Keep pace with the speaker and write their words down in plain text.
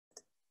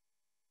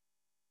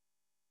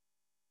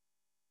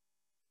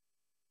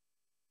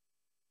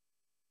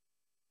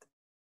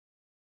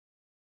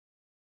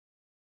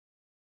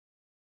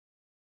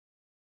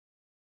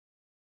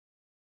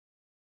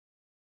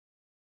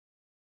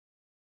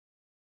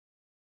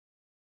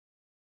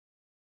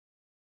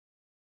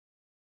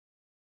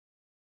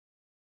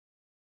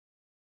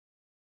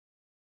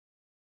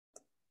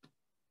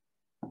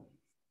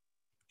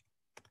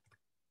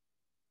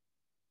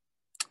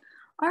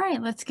All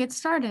right, let's get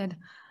started.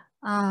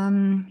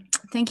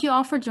 Thank you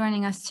all for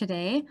joining us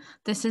today.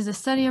 This is a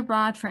Study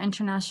Abroad for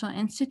International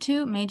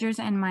Institute Majors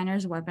and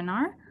Minors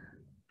webinar.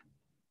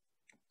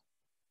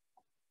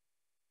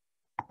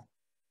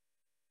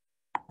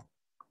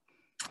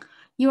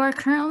 You are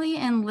currently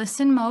in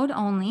listen mode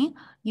only.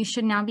 You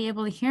should now be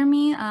able to hear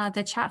me.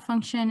 The chat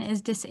function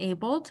is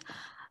disabled.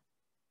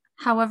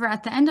 However,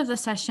 at the end of the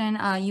session,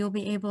 you'll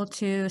be able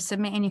to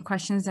submit any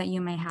questions that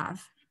you may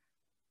have.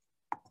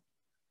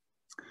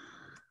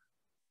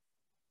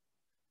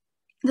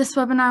 This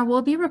webinar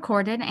will be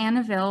recorded and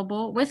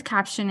available with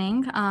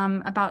captioning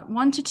about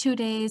 1 to 2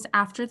 days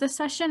after the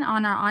session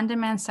on our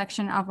on-demand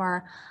section of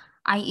our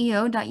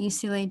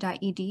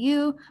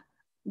ieo.ucla.edu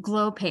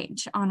Glow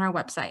page on our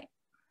website.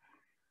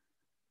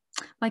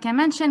 Like I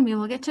mentioned, we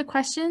will get to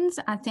questions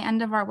at the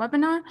end of our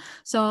webinar,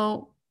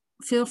 so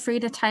feel free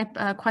to type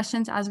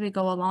questions as we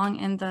go along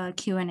in the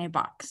Q&A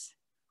box.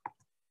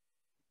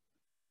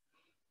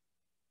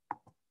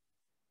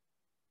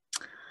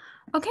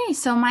 Okay,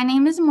 so my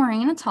name is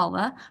Maureen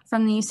Atala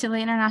from the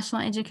UCLA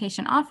International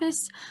Education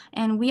Office,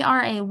 and we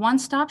are a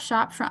one-stop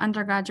shop for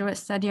undergraduate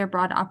study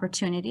abroad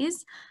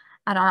opportunities.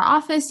 At our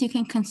office, you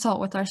can consult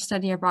with our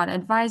study abroad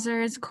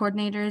advisors,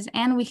 coordinators,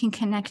 and we can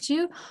connect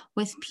you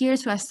with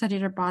peers who have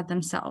studied abroad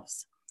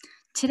themselves.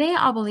 Today,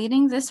 I'll be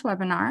leading this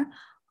webinar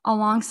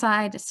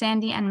alongside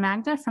Sandy and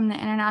Magda from the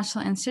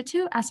International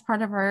Institute as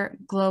part of our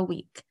Glow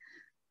Week.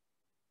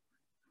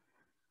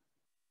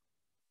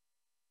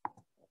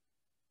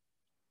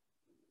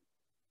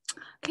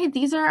 Okay,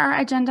 these are our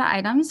agenda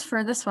items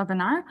for this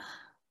webinar.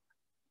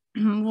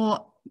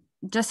 We'll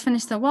just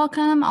finish the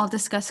welcome. I'll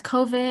discuss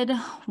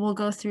COVID. We'll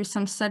go through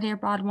some study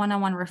abroad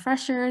one-on-one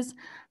refreshers,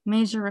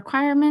 major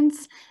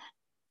requirements,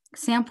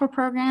 sample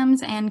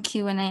programs, and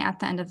Q&A at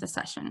the end of the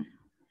session.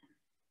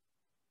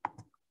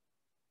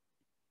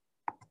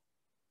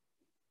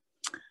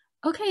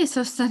 Okay,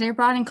 so study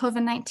abroad and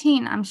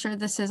COVID-19. I'm sure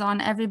this is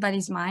on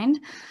everybody's mind.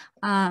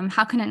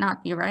 How can it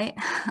not be, right?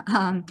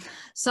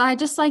 So I'd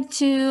just like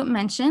to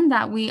mention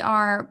that we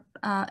are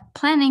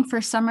planning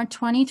for summer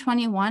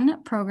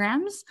 2021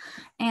 programs,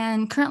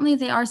 and currently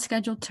they are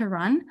scheduled to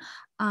run.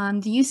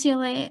 The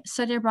UCLA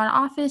Study Abroad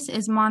Office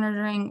is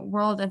monitoring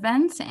world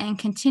events and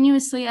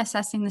continuously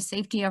assessing the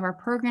safety of our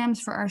programs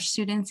for our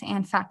students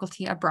and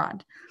faculty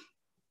abroad.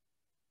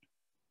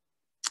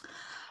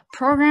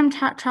 Program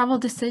travel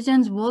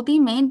decisions will be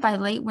made by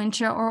late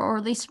winter or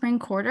early spring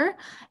quarter.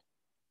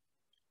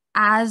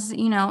 As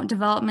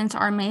developments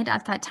are made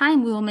at that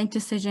time, we will make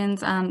decisions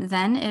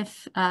then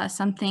if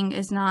something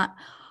is not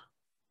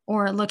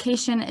or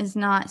location is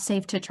not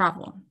safe to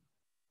travel.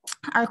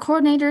 Our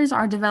coordinators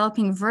are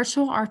developing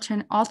virtual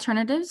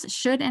alternatives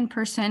should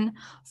in-person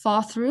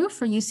fall through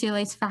for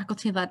UCLA's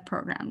faculty-led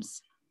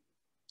programs.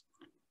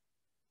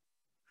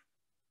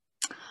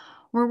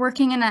 We're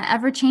working in an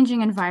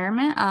ever-changing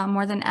environment.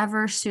 More than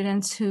ever,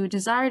 students who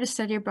desire to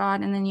study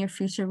abroad in the near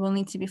future will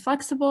need to be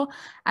flexible,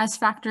 as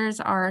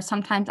factors are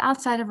sometimes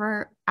outside of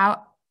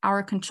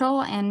our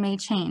control and may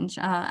change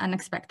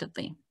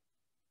unexpectedly.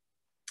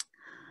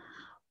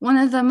 One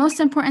of the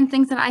most important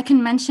things that I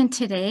can mention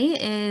today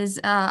is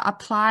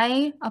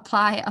apply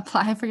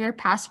for your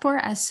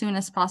passport as soon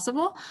as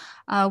possible.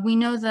 We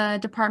know the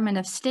Department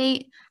of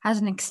State has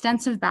an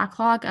extensive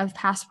backlog of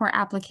passport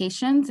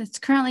applications. It's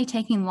currently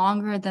taking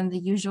longer than the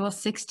usual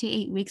 6 to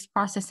 8 weeks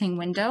processing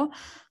window.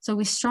 So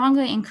we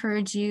strongly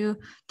encourage you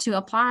to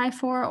apply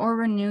for or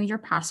renew your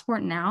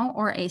passport now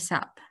or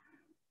ASAP.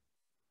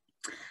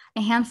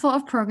 A handful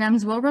of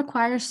programs will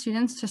require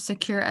students to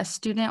secure a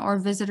student or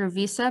visitor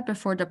visa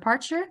before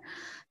departure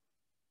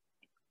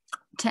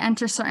to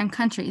enter certain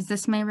countries.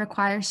 This may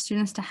require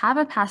students to have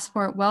a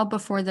passport well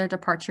before their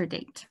departure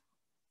date.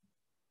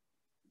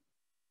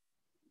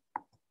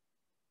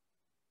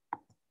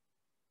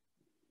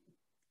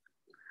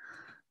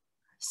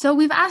 So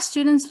we've asked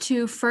students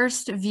to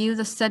first view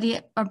the Study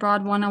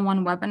Abroad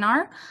one-on-one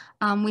webinar.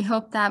 We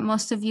hope that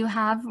most of you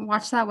have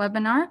watched that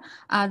webinar.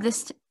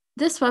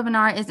 This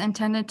webinar is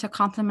intended to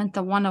complement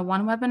the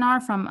one-on-one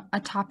webinar from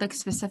a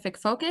topic-specific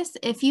focus.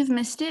 If you've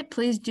missed it,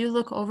 please do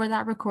look over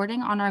that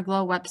recording on our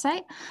Glow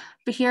website,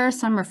 but here are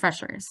some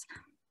refreshers.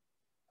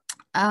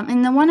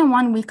 In the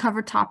one-on-one, we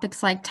cover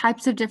topics like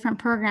types of different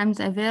programs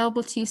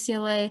available to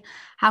UCLA,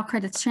 how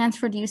credits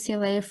transfer to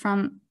UCLA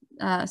from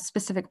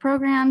specific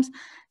programs,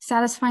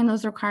 satisfying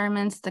those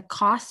requirements, the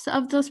costs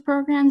of those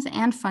programs,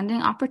 and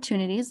funding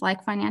opportunities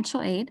like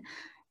financial aid,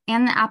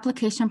 and the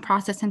application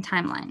process and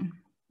timeline.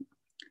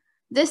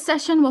 This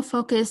session will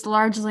focus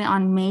largely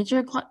on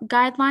major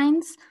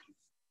guidelines,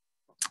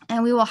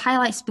 and we will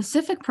highlight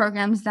specific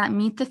programs that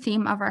meet the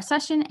theme of our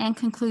session and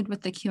conclude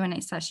with the Q&A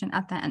session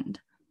at the end.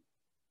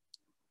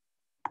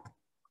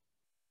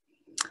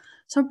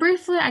 So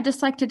briefly, I'd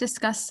just like to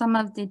discuss some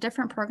of the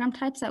different program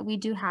types that we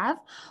do have.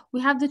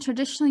 We have the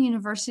traditional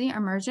university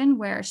immersion,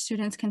 where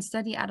students can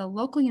study at a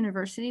local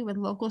university with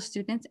local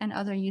students and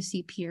other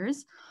UC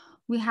peers.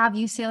 We have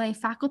UCLA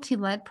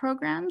faculty-led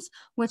programs,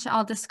 which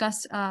I'll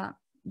discuss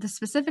the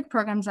specific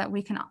programs that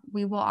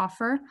we will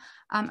offer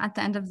at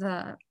the end of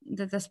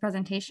this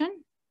presentation.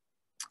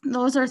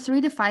 Those are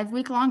 3 to 5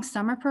 week long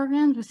summer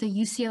programs with a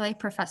UCLA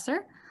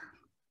professor.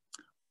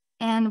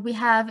 And we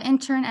have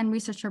intern and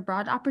research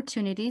abroad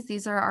opportunities.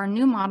 These are our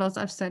new models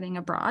of studying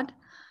abroad.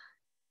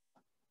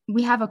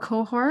 We have a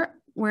cohort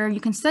where you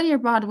can study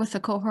abroad with a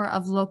cohort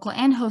of local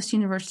and host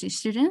university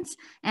students,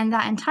 and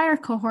that entire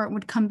cohort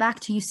would come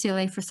back to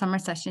UCLA for summer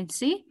session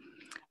C.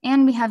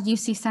 And we have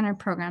UC Center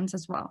programs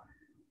as well.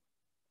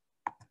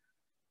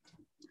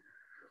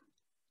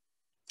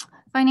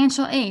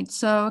 Financial aid.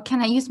 So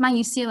can I use my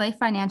UCLA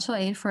financial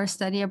aid for a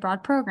study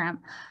abroad program?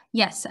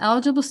 Yes,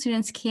 eligible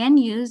students can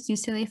use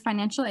UCLA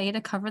financial aid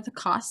to cover the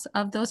costs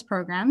of those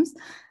programs.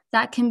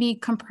 That can be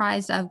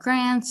comprised of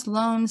grants,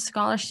 loans,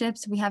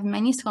 scholarships. We have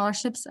many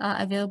scholarships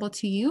available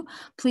to you.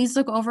 Please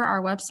look over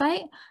our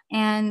website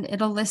and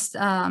it'll list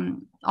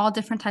all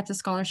different types of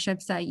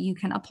scholarships that you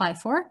can apply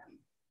for.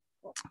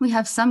 We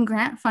have some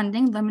grant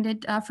funding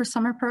limited for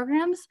summer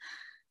programs.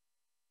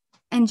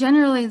 And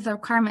generally, the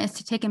requirement is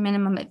to take a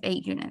minimum of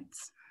 8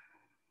 units.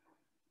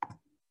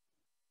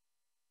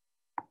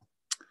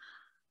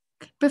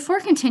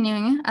 Before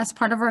continuing, as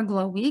part of our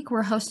Glow Week,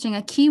 we're hosting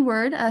a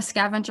keyword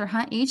scavenger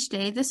hunt each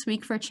day this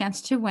week for a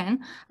chance to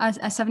win a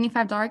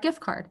 $75 gift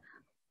card.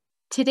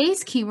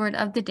 Today's keyword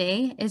of the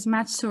day is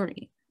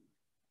Matsuri.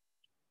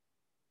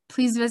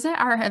 Please visit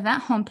our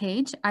event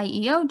homepage,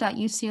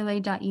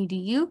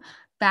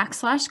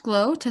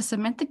 ieo.ucla.edu/glow to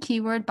submit the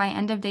keyword by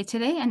end of day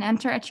today and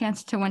enter a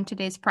chance to win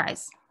today's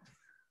prize.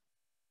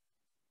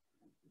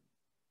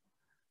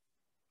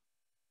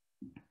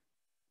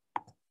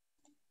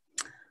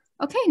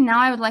 Okay, now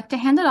I would like to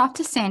hand it off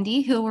to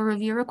Sandy, who will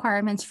review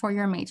requirements for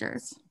your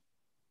majors.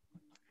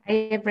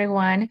 Hi,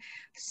 everyone.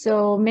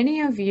 So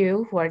many of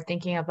you who are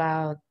thinking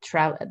about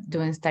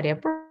doing study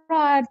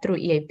abroad through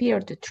EAP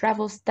or to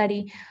travel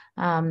study,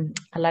 a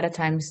lot of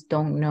times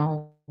don't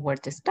know where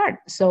to start.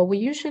 So we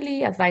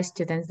usually advise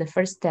students the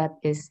first step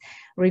is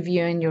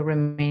reviewing your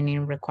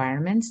remaining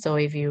requirements. So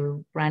if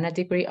you run a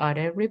degree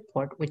audit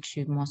report, which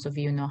most of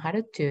you know how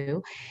to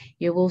do,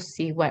 you will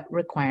see what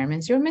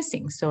requirements you're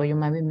missing. So you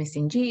might be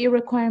missing GE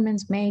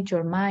requirements,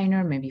 major,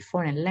 minor, maybe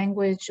foreign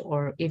language,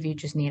 or if you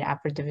just need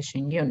upper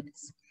division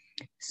units.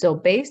 So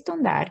based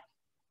on that,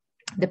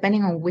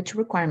 depending on which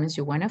requirements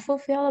you want to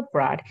fulfill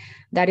abroad,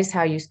 that is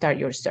how you start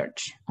your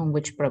search on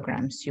which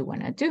programs you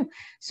want to do.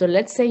 So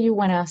let's say you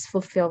want to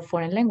fulfill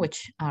foreign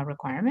language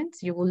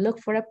requirements. You will look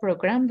for a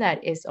program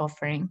that is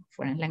offering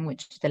foreign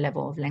language, the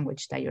level of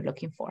language that you're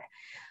looking for.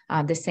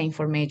 The same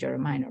for major or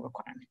minor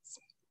requirements.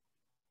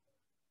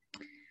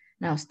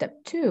 Now,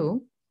 step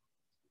 2.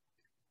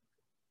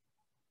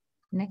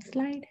 Next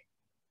slide.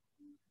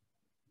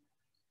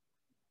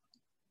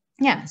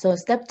 Yeah, so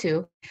step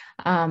 2,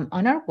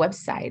 on our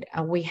website,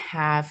 we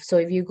have, so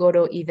if you go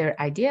to either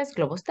IDS,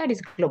 Global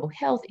Studies, Global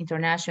Health,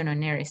 International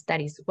and Area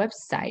Studies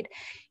website,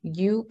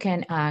 you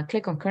can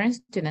click on current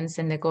students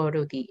and then go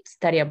to the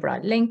study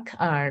abroad link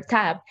or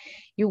tab.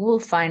 You will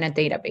find a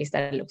database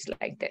that looks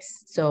like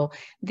this. So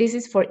this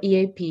is for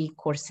EAP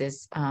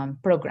courses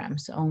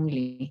programs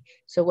only.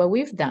 So what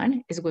we've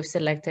done is we've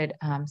selected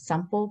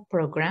sample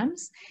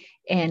programs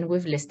and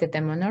we've listed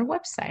them on our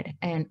website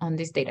and on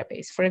this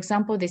database. For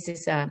example, this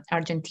is an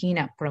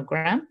Argentina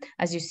program.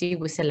 As you see,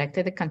 we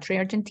selected the country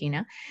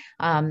Argentina.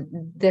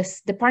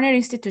 The partner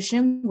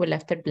institution, we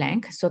left it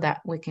blank so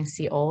that we can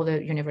see all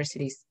the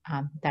universities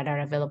that are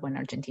available in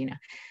Argentina.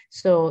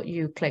 So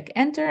you click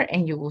enter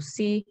and you will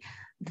see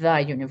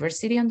the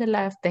university on the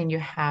left. Then you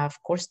have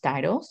course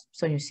titles.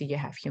 So you see you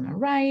have human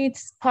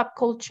rights, pop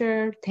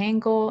culture,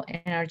 tango,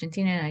 and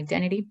Argentinian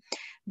identity.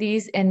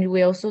 These, and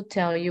we also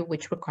tell you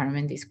which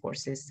requirement these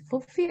courses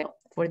fulfill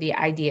for the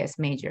IDS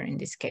major in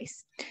this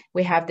case.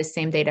 We have the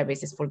same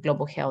databases for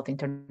global health,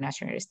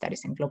 international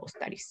studies, and global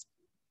studies.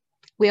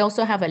 We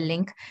also have a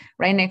link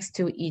right next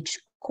to each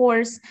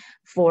course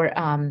for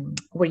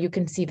where you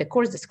can see the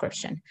course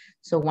description.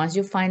 So once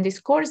you find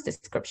these course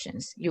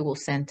descriptions, you will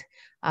send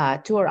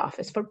to our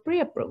office for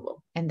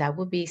pre-approval, and that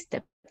will be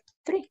step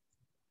 3.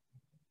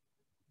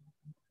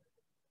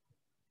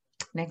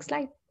 Next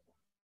slide.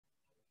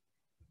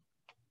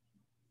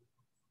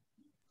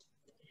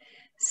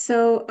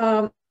 So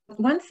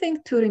one thing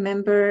to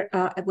remember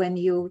when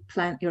you're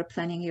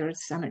planning your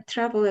summer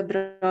travel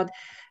abroad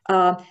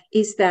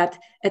is that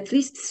at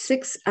least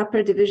 6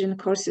 upper division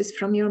courses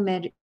from your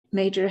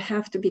major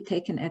have to be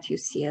taken at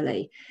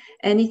UCLA.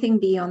 Anything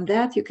beyond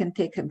that you can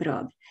take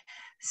abroad.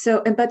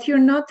 So, but you're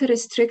not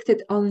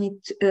restricted only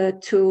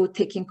to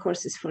taking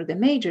courses for the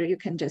major. You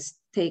can just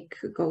take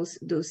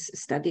those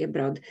study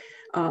abroad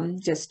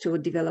just to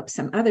develop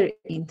some other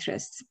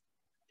interests.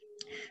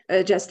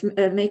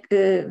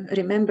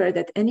 Remember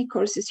that any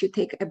courses you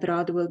take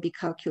abroad will be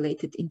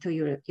calculated into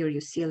your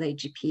UCLA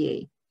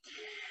GPA.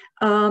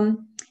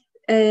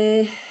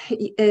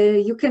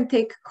 You can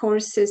take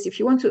courses, if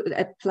you want to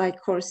apply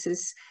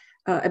courses,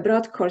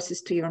 abroad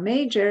courses to your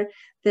major,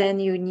 then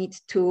you need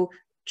to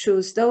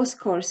choose those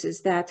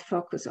courses that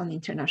focus on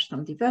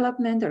international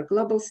development or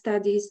global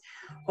studies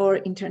or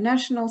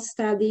international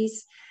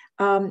studies.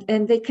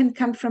 And they can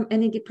come from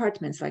any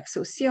departments like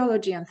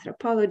sociology,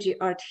 anthropology,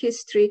 art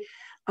history,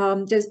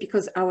 just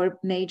because our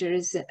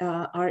majors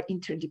are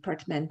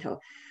interdepartmental.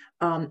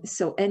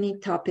 So any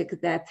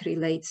topic that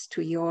relates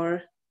to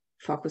your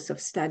focus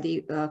of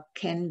study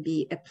can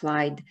be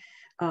applied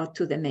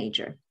to the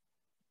major.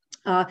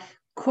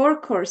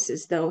 Core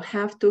courses, though,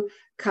 have to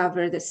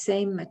cover the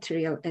same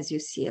material as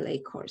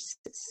UCLA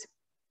courses.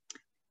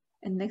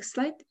 And next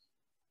slide.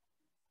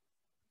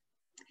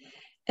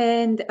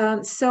 And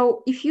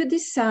so if you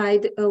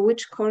decide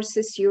which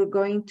courses you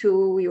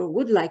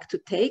would like to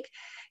take,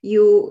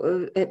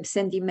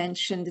 Sandy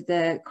mentioned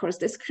the course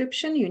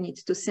description. You need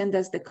to send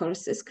us the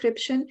course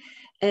description,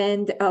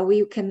 and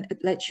we can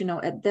let you know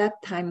at that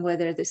time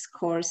whether this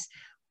course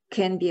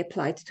can be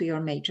applied to your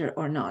major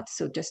or not.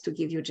 So just to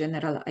give you a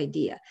general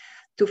idea.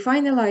 To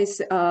finalize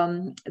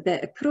the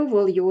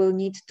approval, you will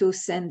need to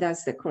send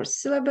us the course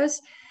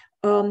syllabus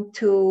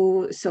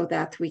so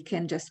that we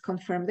can just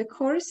confirm the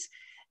course.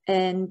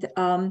 And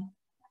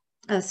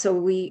so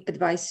we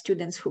advise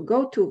students who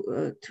go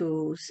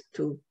to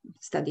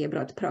study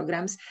abroad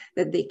programs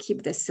that they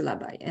keep the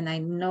syllabi. And I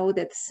know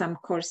that some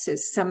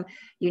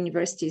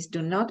universities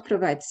do not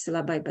provide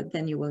syllabi, but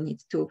then you will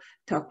need to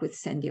talk with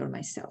Sandy or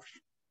myself.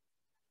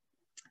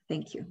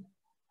 Thank you.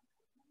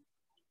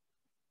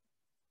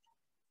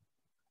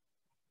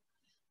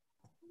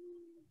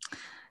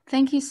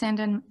 Thank you,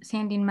 Sandy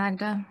and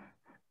Magda.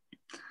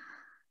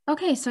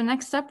 Okay, so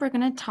next up, we're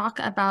going to talk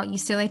about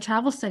UCLA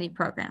travel study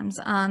programs.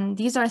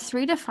 These are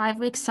 3 to 5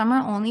 week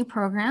summer-only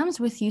programs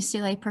with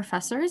UCLA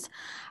professors.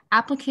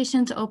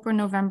 Applications open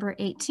November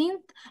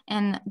 18th,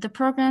 and the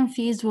program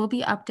fees will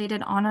be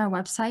updated on our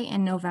website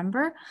in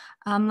November.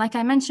 Like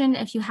I mentioned,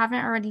 if you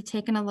haven't already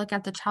taken a look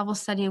at the travel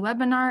study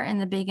webinar in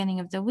the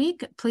beginning of the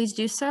week, please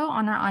do so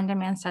on our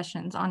on-demand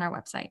sessions on our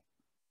website.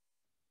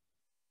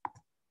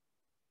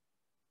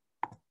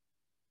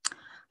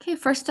 Okay,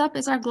 first up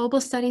is our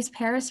Global Studies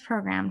Paris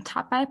program,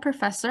 taught by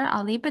Professor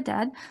Ali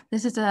Baded.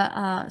 This is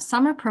a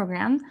summer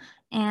program,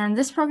 and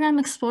this program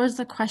explores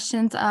the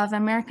questions of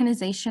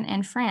Americanization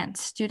in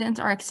France. Students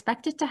are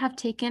expected to have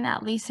taken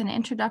at least an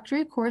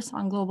introductory course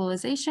on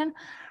globalization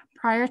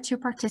prior to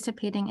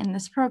participating in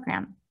this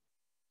program.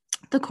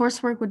 The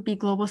coursework would be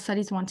Global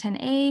Studies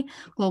 110A,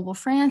 Global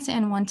France,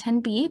 and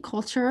 110B,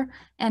 Culture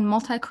and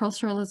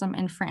Multiculturalism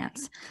in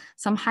France.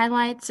 Some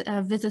highlights,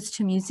 visits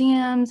to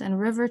museums and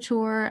river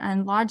tour,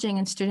 and lodging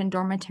and student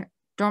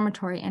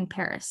dormitory in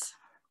Paris.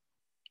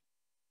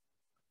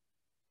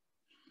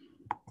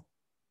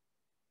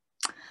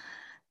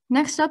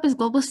 Next up is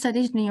Global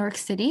Studies New York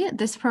City.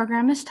 This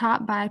program is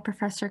taught by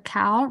Professor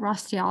Cal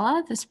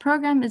Rostiala. This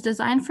program is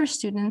designed for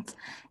students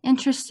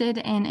interested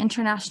in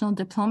international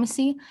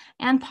diplomacy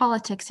and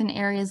politics in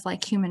areas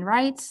like human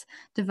rights,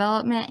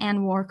 development,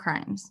 and war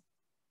crimes.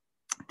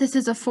 This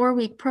is a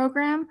 4-week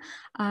program.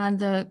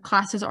 The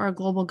classes are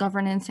global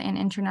governance and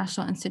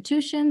international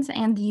institutions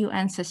and the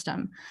UN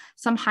system.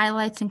 Some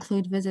highlights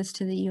include visits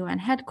to the UN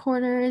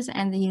headquarters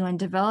and the UN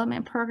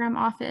Development Program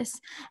Office,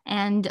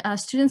 and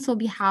students will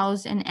be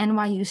housed in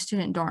NYU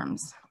student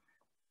dorms.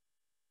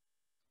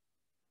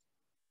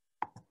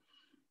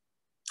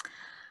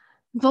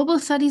 Global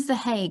Studies The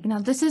Hague. Now,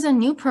 this is a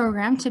new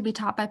program to be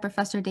taught by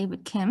Professor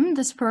David Kim.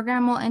 This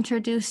program will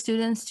introduce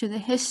students to the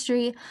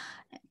history,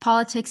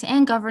 politics,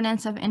 and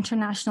governance of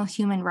international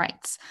human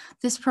rights.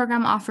 This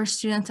program offers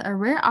students a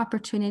rare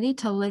opportunity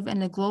to live in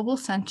the global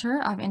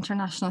center of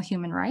international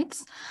human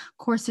rights.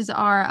 Courses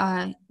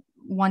are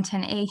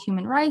 110A,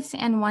 Human Rights,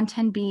 and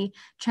 110B,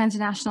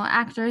 Transnational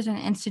Actors and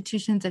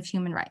Institutions of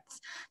Human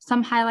Rights.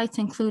 Some highlights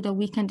include a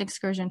weekend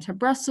excursion to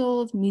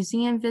Brussels,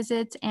 museum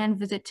visits, and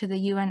visit to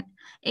the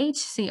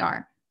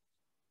UNHCR.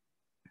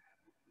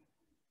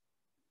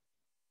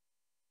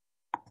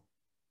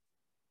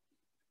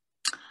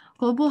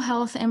 Global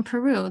Health in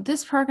Peru.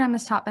 This program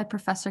is taught by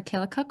Professor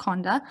Kelika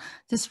Konda.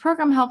 This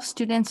program helps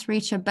students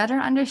reach a better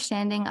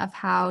understanding of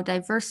how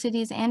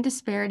diversities and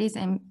disparities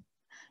in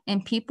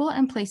people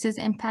and places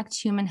impact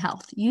human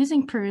health,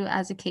 using Peru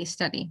as a case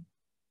study.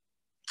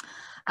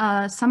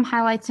 Some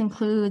highlights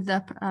include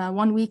the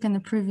 1 week in the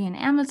Peruvian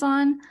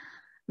Amazon,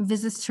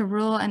 visits to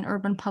rural and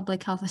urban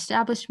public health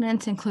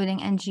establishments,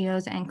 including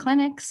NGOs and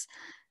clinics,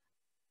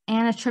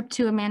 and a trip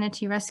to a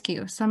manatee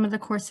rescue. Some of the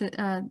courses,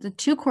 the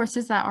 2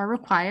 courses that are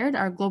required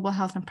are Global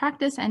Health and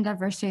Practice and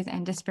Diversities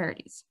and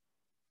Disparities.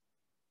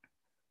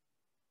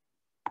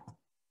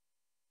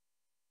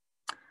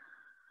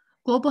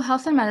 Global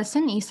Health and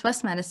Medicine,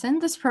 East-West Medicine.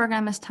 This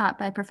program is taught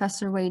by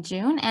Professor Wei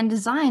Jun and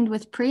designed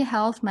with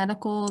pre-health,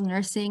 medical,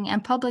 nursing,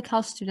 and public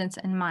health students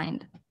in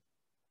mind.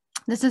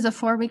 This is a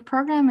 4-week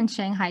program in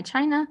Shanghai,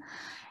 China,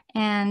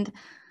 and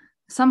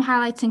some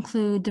highlights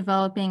include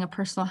developing a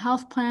personal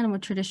health plan with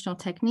traditional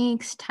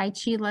techniques, Tai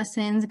Chi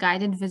lessons,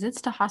 guided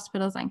visits to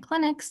hospitals and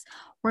clinics,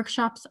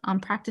 workshops on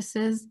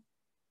practices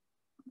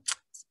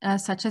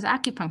such as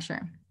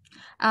acupuncture.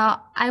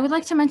 I would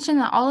like to mention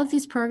that all of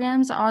these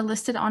programs are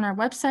listed on our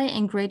website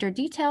in greater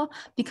detail.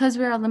 Because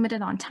we are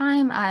limited on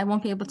time, I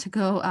won't be able to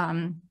go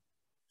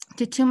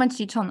to too much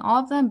detail on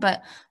all of them,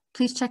 but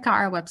please check out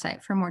our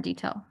website for more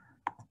detail.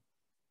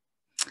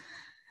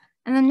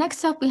 And then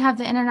next up, we have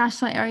the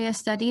International Area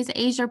Studies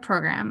Asia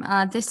program.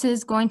 This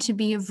is going to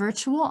be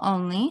virtual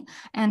only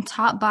and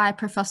taught by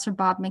Professor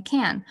Bob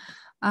McCann.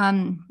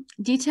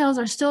 Details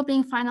are still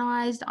being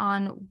finalized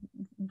on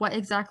what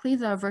exactly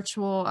the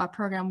virtual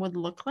program would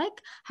look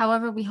like.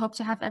 However, we hope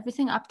to have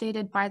everything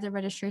updated by the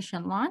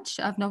registration launch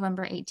of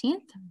November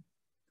 18th.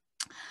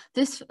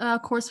 This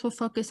course will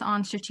focus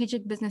on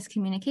strategic business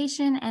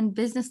communication and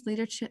business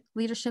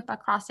leadership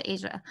across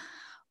Asia.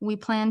 We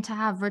plan to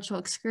have virtual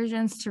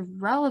excursions to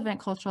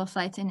relevant cultural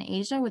sites in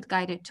Asia with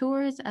guided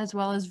tours, as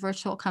well as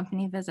virtual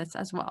company visits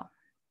as well.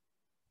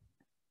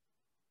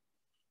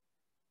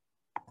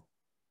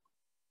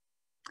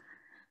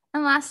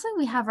 And lastly,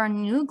 we have our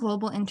new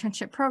global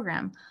internship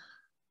program.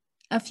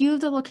 A few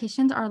of the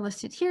locations are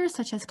listed here,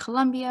 such as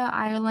Colombia,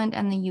 Ireland,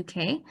 and the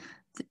UK.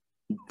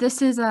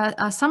 This is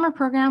a summer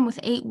program with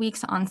 8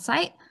 weeks on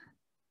site.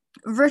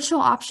 Virtual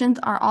options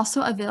are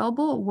also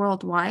available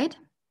worldwide.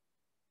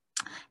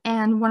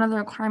 And one of the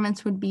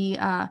requirements would be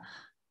the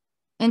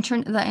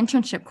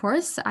internship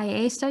course,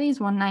 IA Studies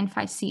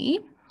 195CE.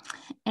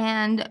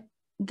 And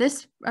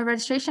this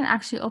registration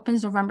actually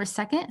opens November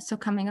 2nd, so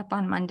coming up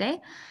on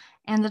Monday.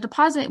 And the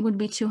deposit would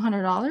be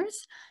 $200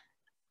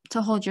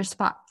 to hold your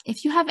spot.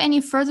 If you have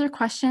any further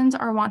questions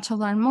or want to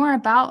learn more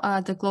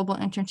about the Global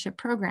Internship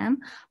Program,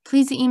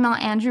 please email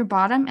Andrew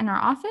Bottom in our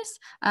office.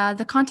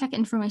 The contact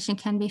information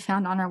can be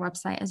found on our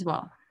website as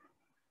well.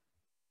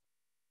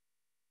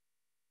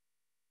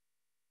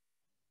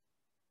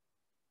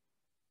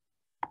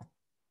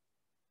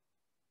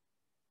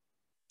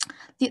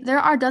 There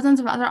are dozens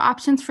of other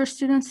options for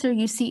students through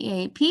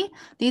UCEAP.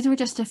 These were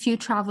just a few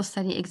travel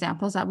study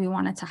examples that we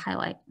wanted to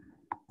highlight.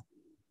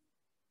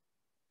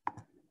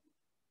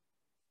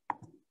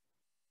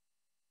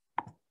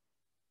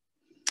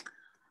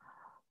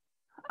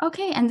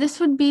 Okay, and this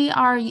would be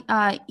our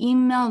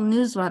email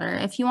newsletter.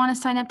 If you want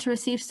to sign up to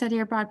receive study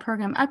abroad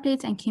program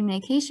updates and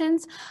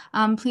communications,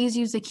 please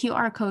use the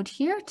QR code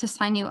here to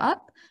sign you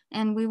up,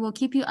 and we will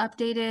keep you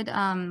updated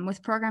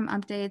with program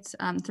updates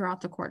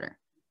throughout the quarter.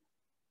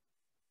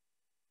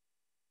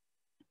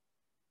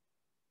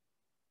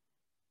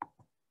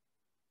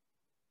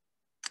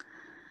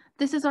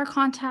 This is our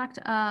contact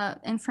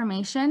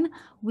information.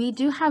 We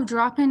do have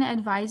drop-in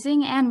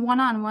advising and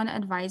one-on-one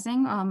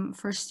advising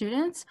for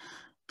students.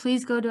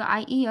 Please go to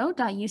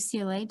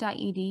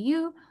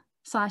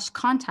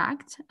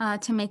ieo.ucla.edu/contact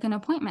to make an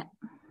appointment.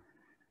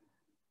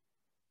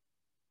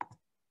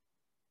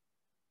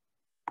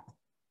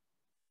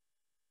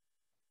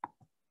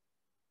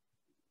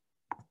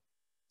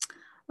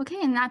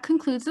 Okay, and that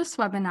concludes this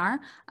webinar.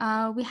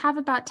 We have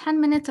about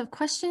 10 minutes of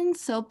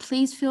questions, so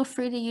please feel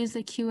free to use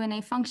the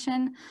Q&A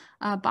function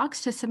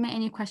box to submit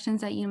any questions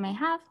that you may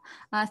have.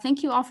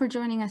 Thank you all for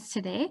joining us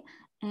today,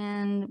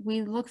 and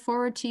we look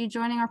forward to you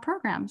joining our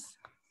programs.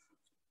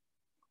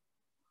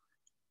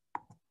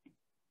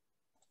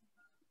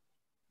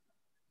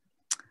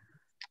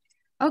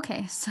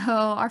 Okay, so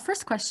our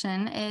first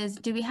question is,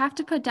 do we have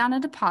to put down a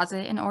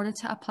deposit in order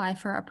to apply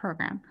for a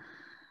program?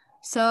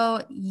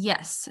 So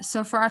yes,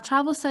 so for our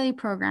travel study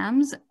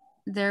programs,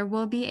 there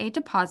will be a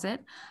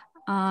deposit,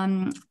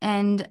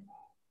 and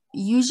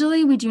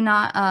usually we do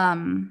not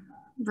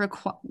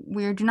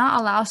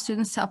allow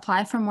students to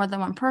apply for more than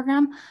one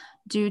program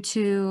due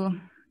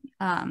to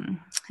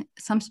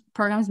some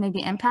programs may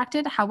be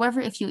impacted.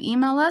 However, if you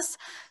email us,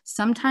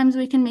 sometimes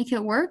we can make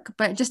it work,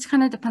 but it just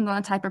kind of depends on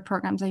the type of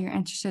programs that you're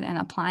interested in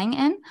applying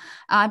in.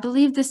 I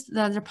believe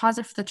the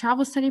deposit for the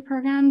travel study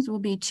programs will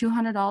be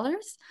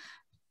 $200.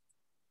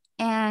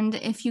 And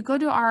if you go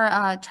to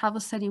our travel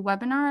study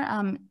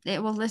webinar,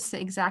 it will list the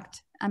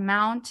exact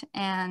amount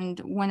and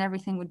when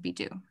everything would be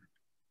due.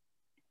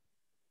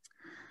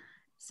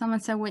 Someone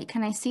said, wait,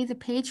 can I see the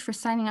page for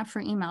signing up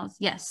for emails?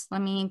 Yes,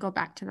 let me go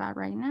back to that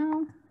right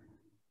now.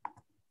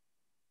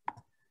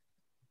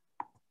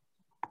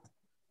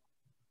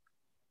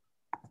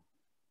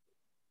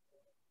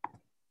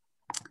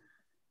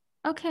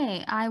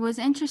 Okay, I was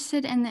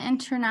interested in the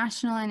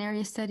International and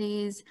Area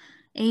Studies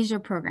Asia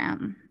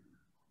program.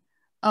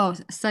 Oh,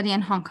 study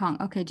in Hong Kong.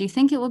 Okay, do you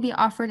think it will be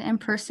offered in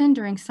person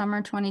during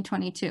summer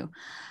 2022?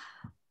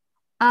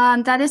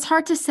 That is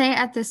hard to say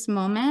at this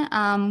moment.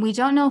 We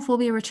don't know if we'll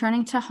be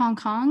returning to Hong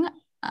Kong.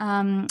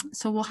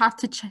 So we'll have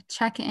to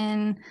check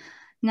in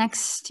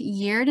next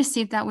year to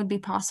see if that would be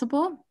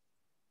possible.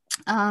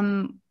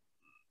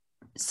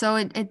 So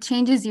it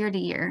changes year to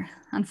year,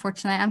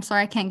 unfortunately. I'm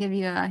sorry, I can't give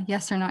you a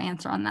yes or no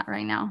answer on that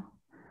right now.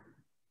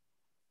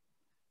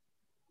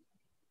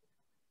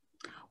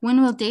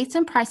 When will dates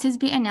and prices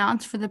be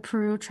announced for the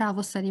Peru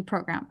travel study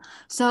program?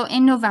 So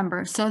in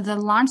November. So the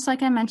launch,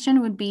 like I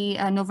mentioned, would be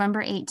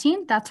November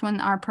 18th. That's when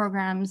our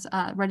program's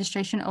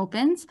registration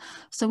opens.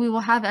 So we will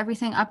have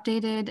everything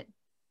updated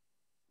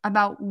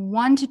about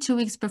 1 to 2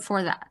 weeks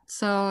before that.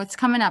 So it's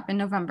coming up in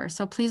November.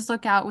 So please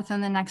look out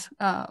within the next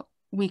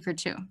week or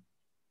two.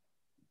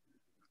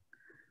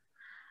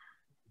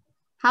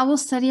 How will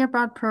study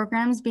abroad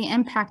programs be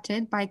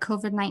impacted by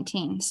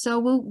COVID-19?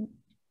 So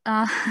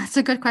it's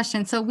a good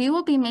question. So we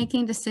will be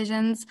making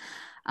decisions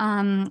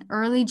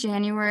early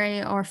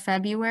January or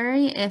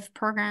February if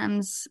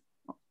programs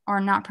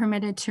are not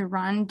permitted to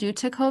run due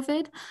to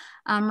COVID.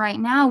 Right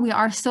now, we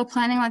are still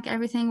planning like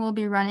everything will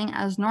be running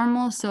as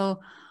normal. So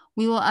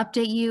we will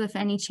update you if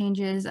any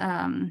changes,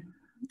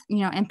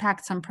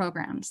 impact some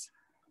programs.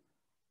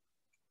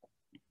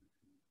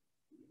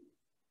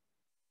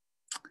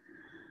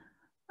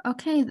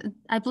 Okay,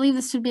 I believe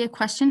this would be a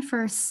question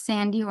for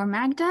Sandy or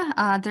Magda.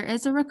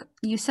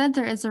 You said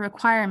there is a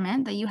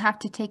requirement that you have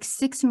to take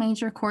 6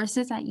 major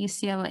courses at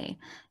UCLA.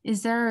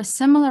 Is there a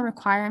similar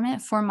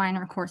requirement for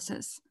minor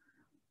courses?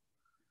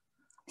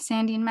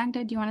 Sandy and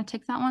Magda, do you want to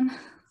take that one?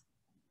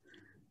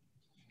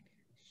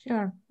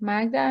 Sure.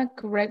 Magda,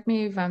 correct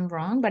me if I'm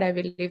wrong, but I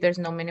believe there's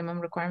no minimum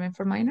requirement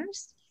for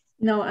minors.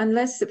 No,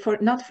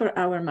 not for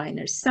our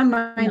minors. Some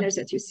minors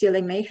at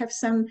UCLA may have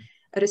some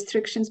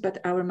restrictions, but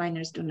our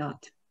minors do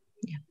not.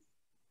 Yeah.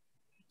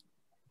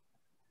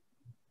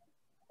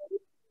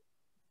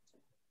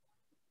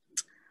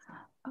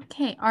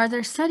 Okay, are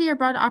there study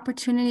abroad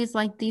opportunities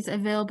like these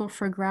available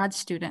for grad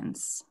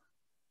students?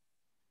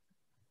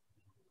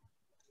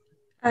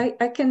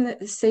 I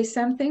can say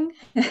something,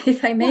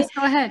 if I may. Yes,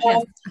 go ahead.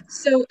 Yes.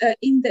 So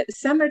in the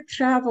summer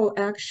travel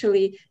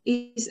actually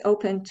is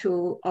open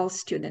to all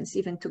students,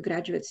 even to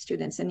graduate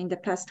students. And in the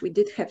past, we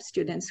did have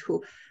students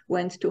who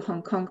went to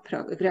Hong Kong,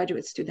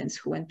 graduate students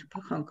who went to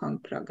Hong Kong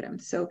program.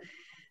 So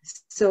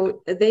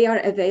they are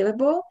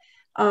available.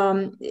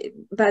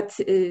 But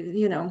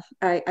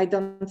I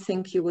don't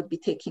think you would be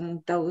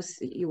taking those,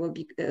 you will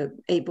be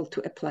able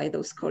to apply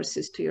those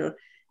courses to your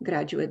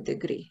graduate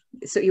degree.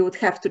 So you would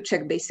have to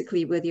check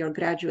basically with your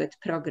graduate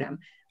program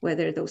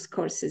whether those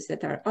courses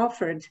that are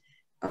offered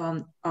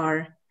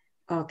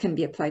can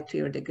be applied to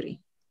your degree.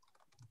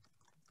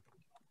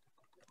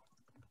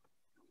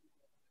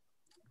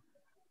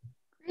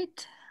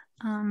 Great.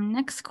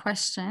 Next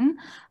question.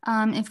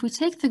 If we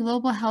take the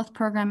global health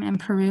program in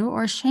Peru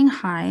or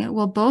Shanghai,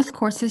 will both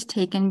courses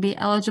taken be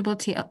eligible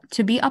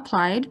to be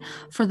applied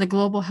for the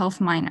global health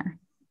minor?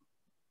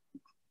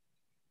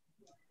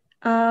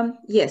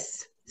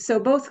 Yes. So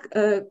both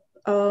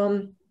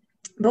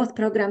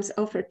programs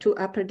offer 2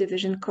 upper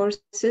division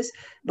courses.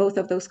 Both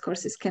of those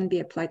courses can be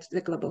applied to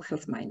the global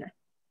health minor.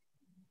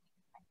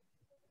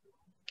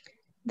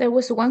 There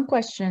was one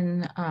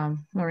question,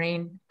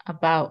 Maureen,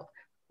 about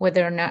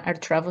whether or not are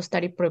travel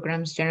study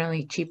programs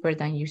generally cheaper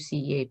than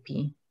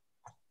UCEAP.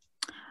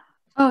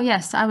 Oh,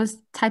 yes. I was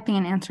typing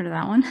an answer to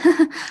that one.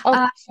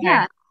 Oh,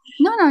 yeah.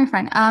 No, you're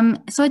fine.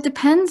 So it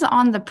depends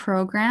on the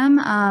program.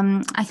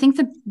 I think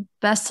the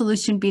best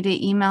solution would be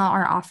to email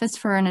our office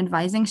for an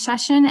advising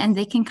session, and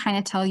they can kind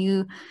of tell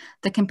you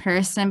the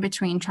comparison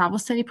between travel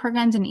study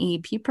programs and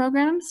EAP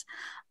programs.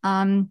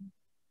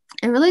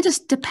 It really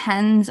just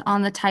depends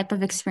on the type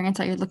of experience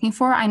that you're looking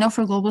for. I know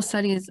for global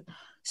studies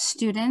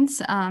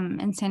students,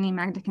 and Sandy and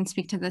Magda can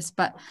speak to this,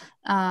 but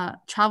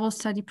travel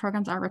study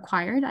programs are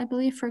required, I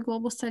believe, for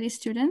global study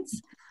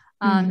students.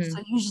 So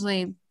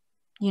usually,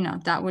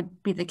 that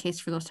would be the case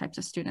for those types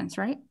of students,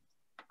 right?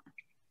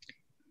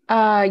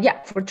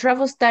 Yeah, for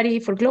travel study,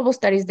 for global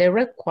studies, they're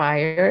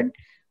required.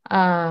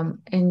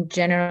 And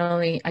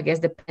generally, I guess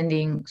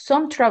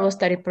some travel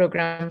study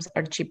programs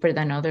are cheaper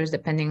than others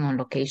depending on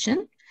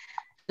location.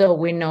 So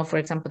we know, for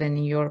example, the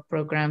New York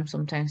program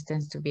sometimes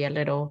tends to be a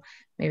little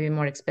maybe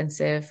more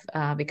expensive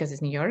because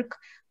it's New York.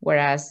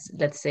 Whereas,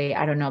 let's say,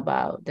 I don't know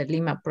about the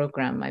Lima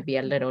program might be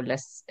a little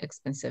less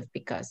expensive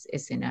because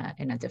it's in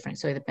a different,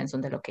 so it depends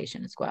on the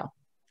location as well.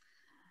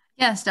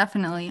 Yes,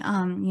 definitely.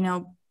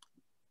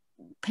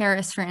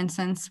 Paris, for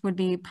instance, would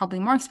be probably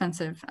more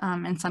expensive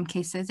in some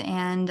cases.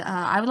 And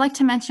I would like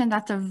to mention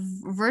that the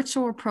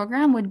virtual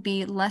program would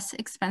be less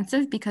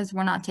expensive because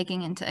we're not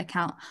taking into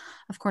account,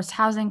 of course,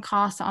 housing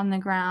costs on the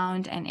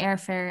ground and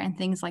airfare and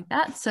things like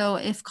that. So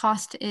if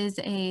cost is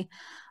a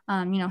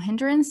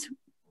hindrance,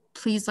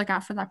 please look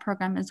out for that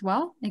program as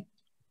well.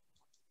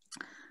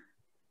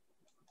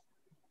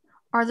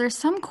 Are there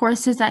some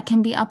courses that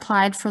can be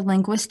applied for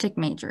linguistic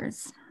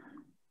majors?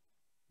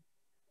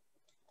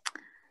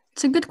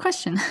 It's a good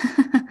question.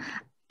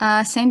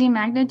 Sandy and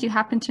Magda, do you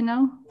happen to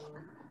know?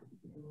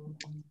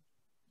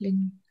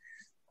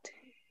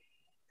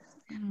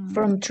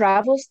 From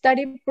travel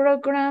study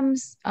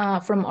programs,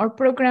 from our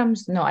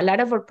programs, no, a lot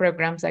of our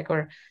programs, like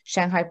our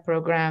Shanghai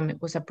program,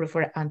 was approved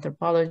for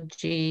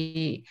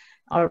anthropology.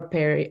 Our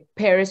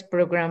Paris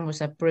program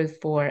was approved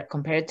for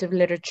comparative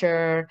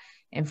literature,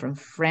 and from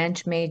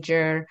French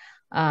major,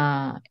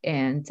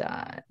 and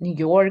New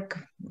York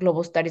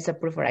Global Studies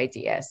approved for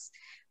IDS.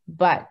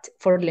 But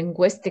for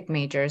linguistic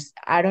majors,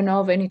 I don't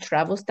know of any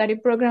travel study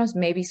programs,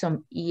 maybe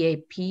some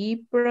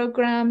EAP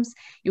programs.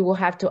 You will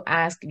have to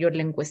ask your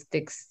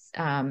linguistics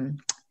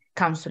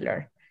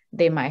counselor.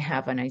 They might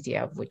have an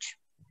idea of which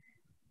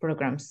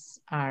programs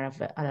are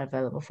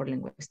available for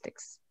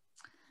linguistics.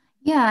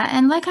 Yeah,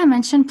 and like I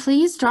mentioned,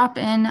 please drop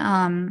in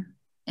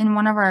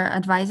one of our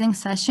advising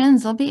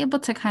sessions. They'll be able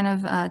to kind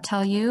of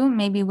tell you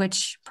maybe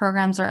which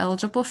programs are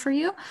eligible for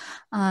you.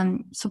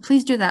 So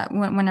please do that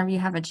whenever you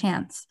have a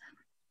chance.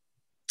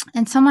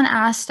 And someone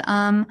asked,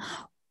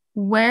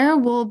 where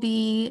will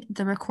be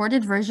the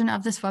recorded version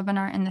of this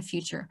webinar in the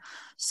future?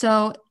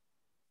 So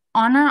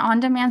on our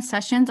on-demand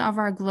sessions of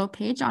our Glow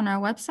page on our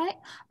website,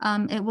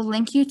 it will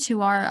link you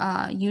to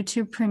our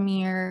YouTube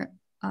Premiere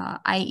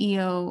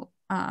IEO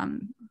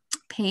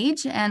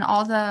page, and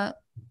all the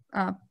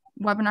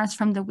webinars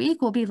from the week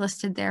will be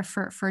listed there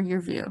for your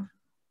view.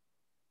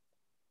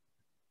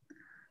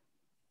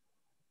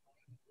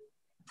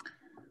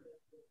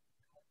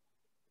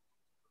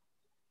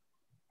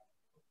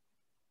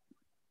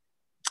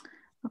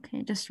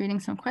 Okay, just reading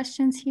some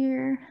questions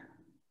here.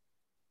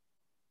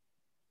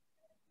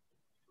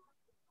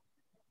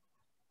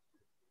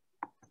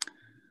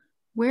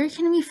 Where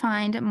can we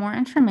find more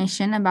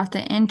information about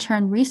the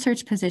intern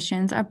research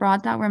positions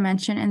abroad that were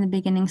mentioned in the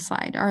beginning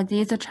slide? Are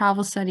these the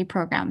travel study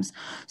programs?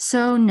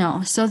 So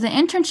no. So the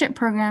internship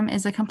program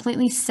is a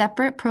completely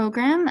separate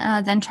program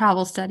than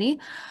travel study.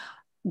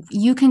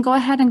 You can go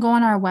ahead and go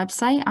on our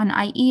website on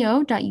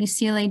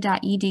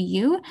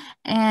ieo.ucla.edu,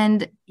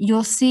 and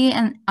you'll see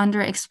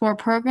under Explore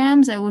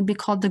Programs, it would be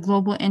called the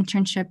Global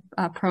Internship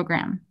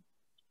Program.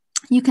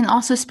 You can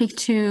also speak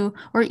to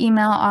or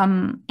email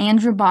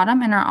Andrew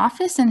Bottom in our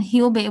office, and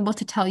he will be able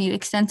to tell you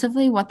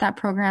extensively what that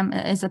program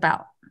is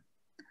about.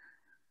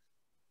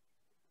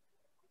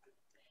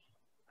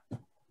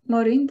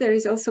 Maureen, there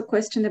is also a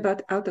question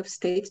about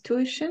out-of-state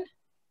tuition.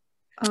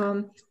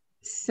 I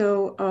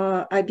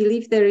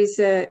believe there is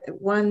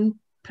one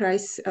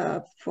price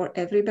for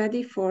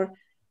everybody for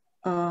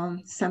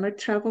summer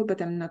travel,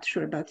 but I'm not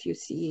sure about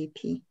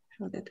UCEAP,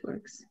 how that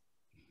works.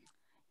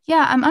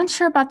 Yeah, I'm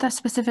unsure about that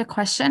specific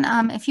question.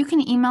 If you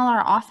can email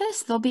our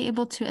office, they'll be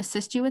able to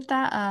assist you with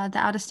that, the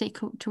out-of-state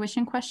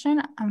tuition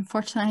question.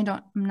 Unfortunately,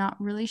 I'm not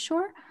really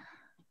sure.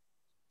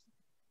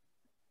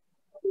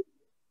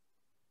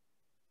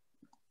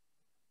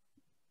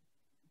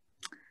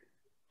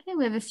 Okay,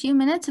 we have a few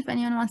minutes if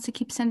anyone wants to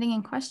keep sending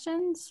in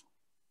questions.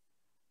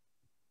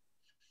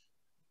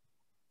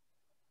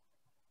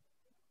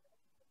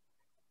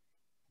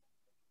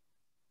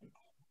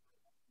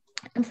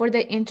 And for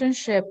the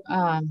internship,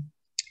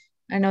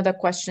 I know the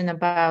question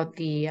about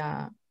the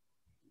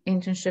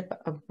internship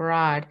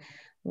abroad,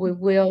 we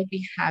will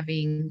be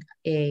having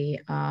a,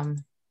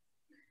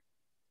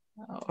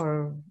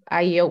 or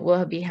IEO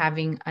will be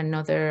having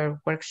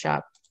another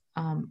workshop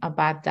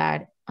about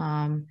that.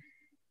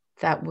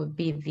 That would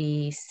be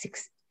the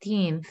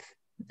 16th,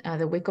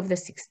 the week of the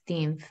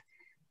 16th.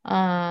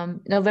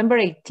 November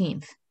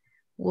 18th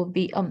will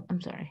be,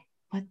 I'm sorry,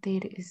 what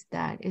date is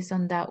that? It's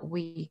on that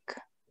week.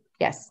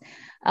 Yes,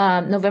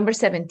 November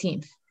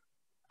 17th.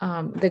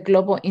 The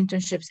Global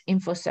Internships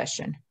Info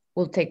Session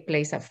will take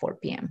place at 4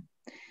 p.m.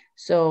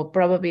 So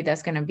probably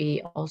that's going to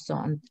be also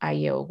on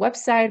IEO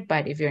website,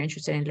 but if you're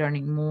interested in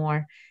learning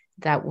more,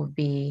 that will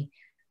be,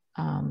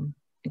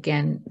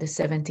 again, the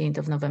 17th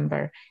of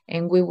November.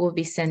 And we will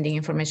be sending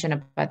information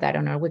about that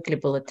on our weekly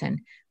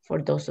bulletin for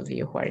those of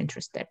you who are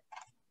interested.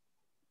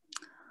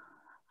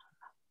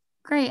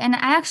 Great, and I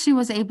actually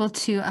was able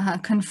to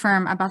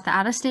confirm about the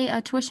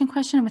out-of-state tuition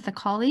question with a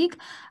colleague.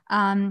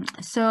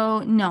 So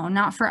no,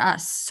 not for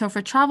us. So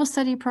for travel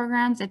study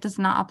programs, it does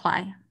not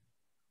apply.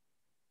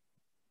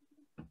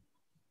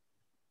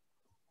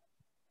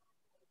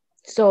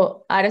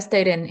 So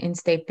out-of-state and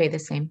in-state pay the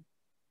same?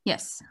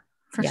 Yes,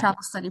 for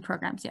travel study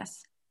programs,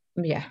 yes.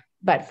 Yeah,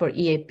 but for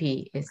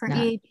EAP, it's not. For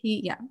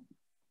EAP, yeah.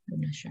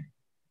 I'm not sure.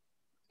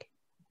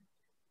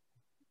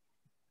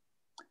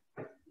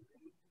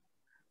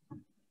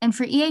 And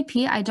for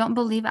EAP, I don't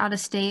believe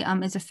out-of-state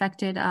is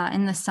affected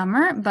in the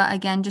summer, but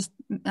again, just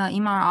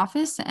email our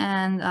office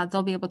and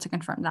they'll be able to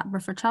confirm that.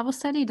 But for travel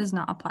study, it does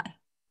not apply.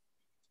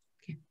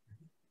 Okay.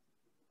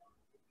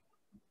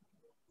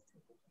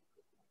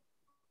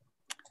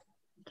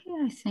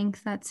 Okay, I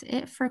think that's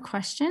it for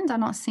questions. I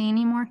don't see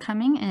any more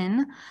coming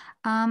in.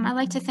 I'd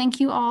like to thank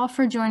you all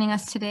for joining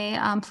us today.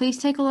 Please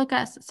take a look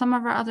at some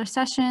of our other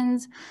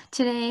sessions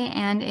today.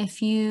 And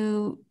if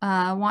you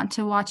want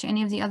to watch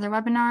any of the other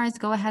webinars,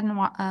 go ahead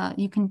and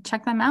you can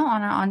check them out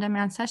on our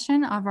on-demand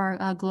session of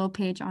our Glow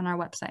page on our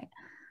website.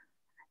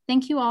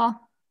 Thank you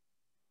all.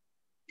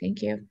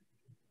 Thank you.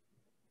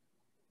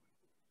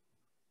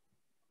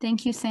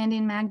 Thank you, Sandy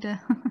and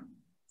Magda.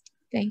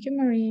 Thank you,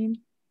 Maureen.